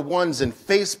want the ones in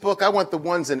Facebook. I want the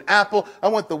ones in Apple. I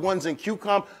want the ones in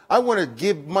QCOM. I want to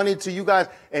give money to you guys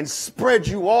and spread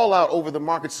you all out over the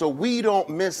market so we don't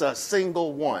miss a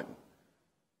single one.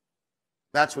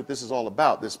 That's what this is all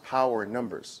about, this power in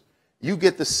numbers. You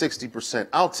get the 60%.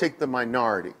 I'll take the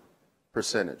minority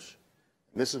percentage.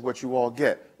 And this is what you all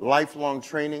get. Lifelong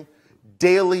training,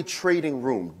 daily trading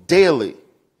room, daily.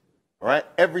 All right,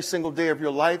 every single day of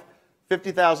your life,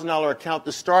 $50,000 account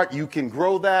to start. You can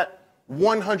grow that,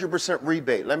 100%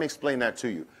 rebate. Let me explain that to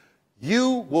you.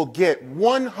 You will get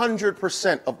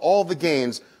 100% of all the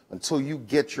gains until you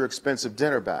get your expensive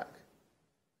dinner back.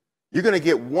 You're going to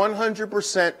get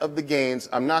 100% of the gains.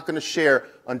 I'm not going to share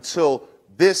until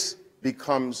this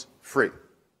becomes free.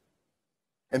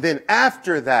 And then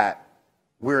after that,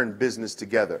 we're in business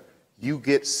together. You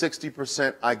get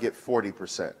 60%, I get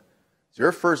 40%. So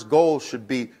your first goal should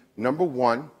be, number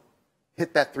one,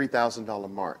 hit that $3,000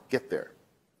 mark. Get there.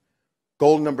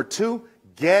 Goal number two,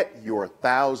 get your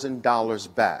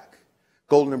 $1,000 back.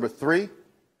 Goal number three,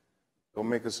 go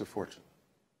make us a fortune.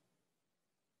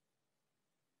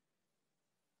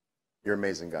 You're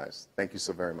amazing, guys. Thank you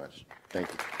so very much. Thank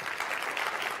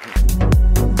you.